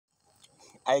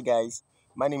Hi guys,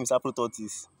 my name is Afro.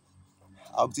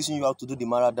 I'll be teaching you how to do the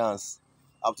Mara dance.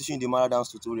 I'll be teaching you the Mara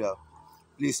dance tutorial.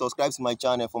 Please subscribe to my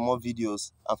channel for more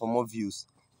videos and for more views.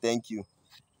 Thank you.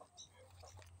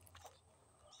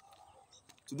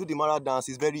 To do the Mara dance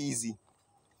is very easy.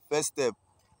 First step,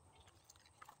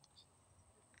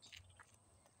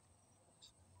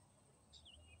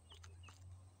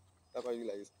 that's why you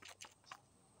like this.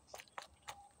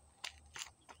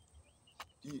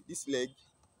 This leg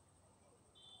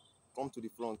come to the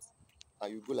front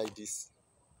and you go like this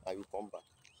and you come back.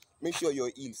 Make sure your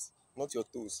heels, not your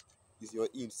toes, is your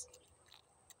heels.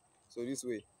 So this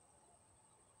way.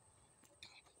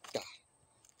 Ka,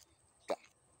 ka,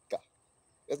 ka.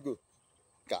 Let's go.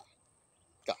 Ka,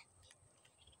 ka,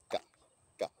 ka,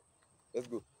 ka. Let's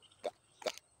go. Ka,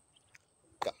 ka,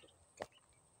 ka, ka, ka,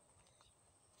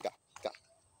 ka,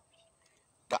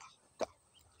 ka, ka.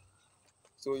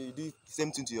 So you do the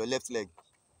same thing to your left leg.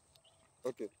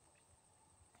 Okay.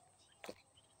 Ka,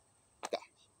 ka,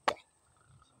 ka.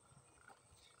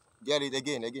 Get it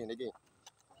again.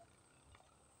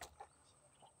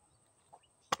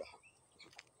 Ka.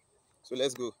 So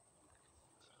let's go.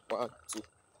 1, 2,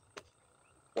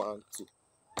 1, 2,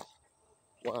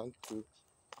 1, 2,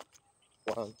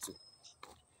 1, 2,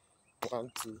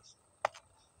 1, 2,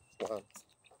 1.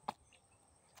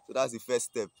 So that's the first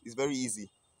step. It's very easy.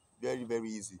 Very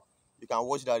easy. You can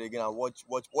watch that again and watch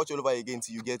all over again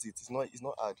till you get it. It's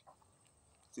not hard.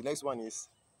 The next one is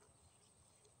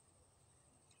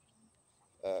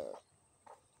uh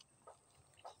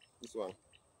this one.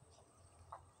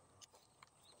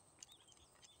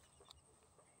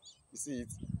 You see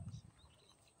it?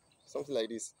 Something like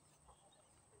this.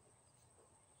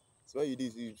 So when you do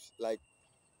it, you like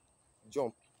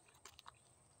jump.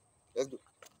 Let's go.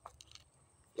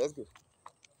 Let's go.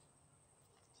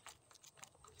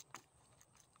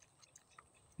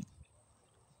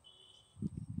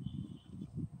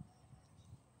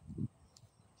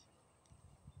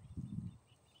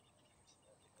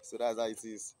 So that's how it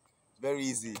is. Very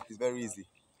easy. It's very easy.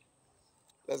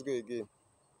 Let's go again.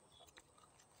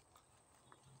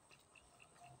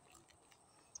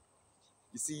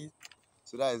 You see?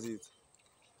 So that is it.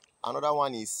 Another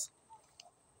one is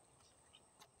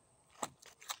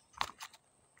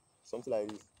something like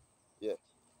this. Yeah.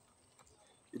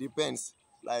 It depends.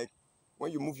 Like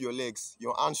when you move your legs,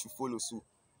 your hands should follow suit.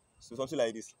 So something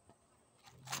like this.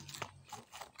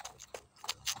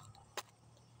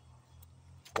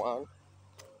 1,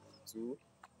 2,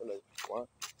 1, 2, 1,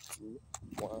 2,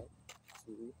 1,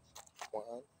 2, 1,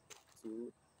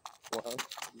 2, 1, 2,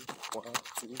 1,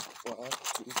 2,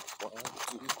 1,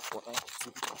 2, 1,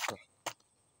 2.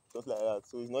 Just like that.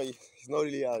 So it's not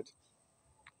really hard.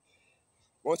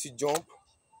 Once you jump,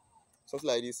 something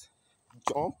like this.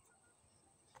 Jump.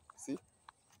 See?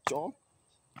 Jump.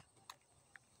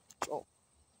 Jump.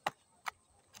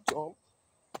 Jump.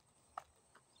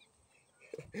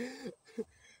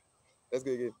 Let's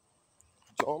go again.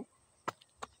 Jump.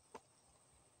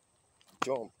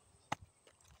 Jump.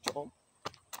 Jump.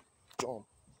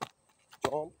 Jump.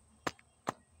 Jump.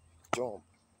 Jump.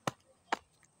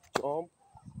 Jump.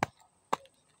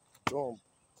 Jump.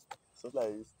 Something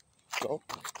like this. Jump.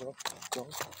 Jump.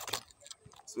 Jump.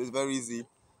 So it's very easy.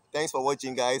 Thanks for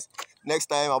watching, guys. Next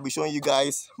time I'll be showing you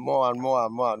guys more and more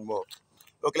and more and more.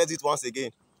 Okay, let's do it once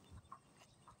again.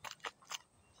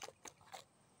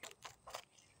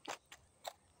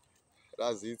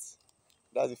 That's it.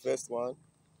 That's the first one.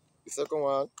 The second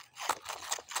one,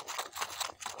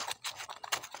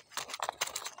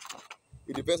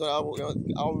 it depends on how we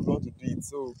want to do it.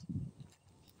 So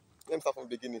let me start from the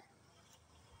beginning.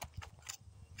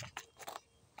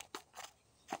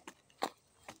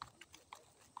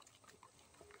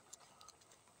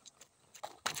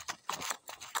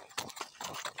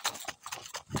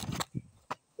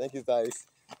 Thank you, guys.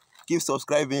 Keep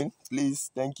subscribing, please.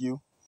 Thank you.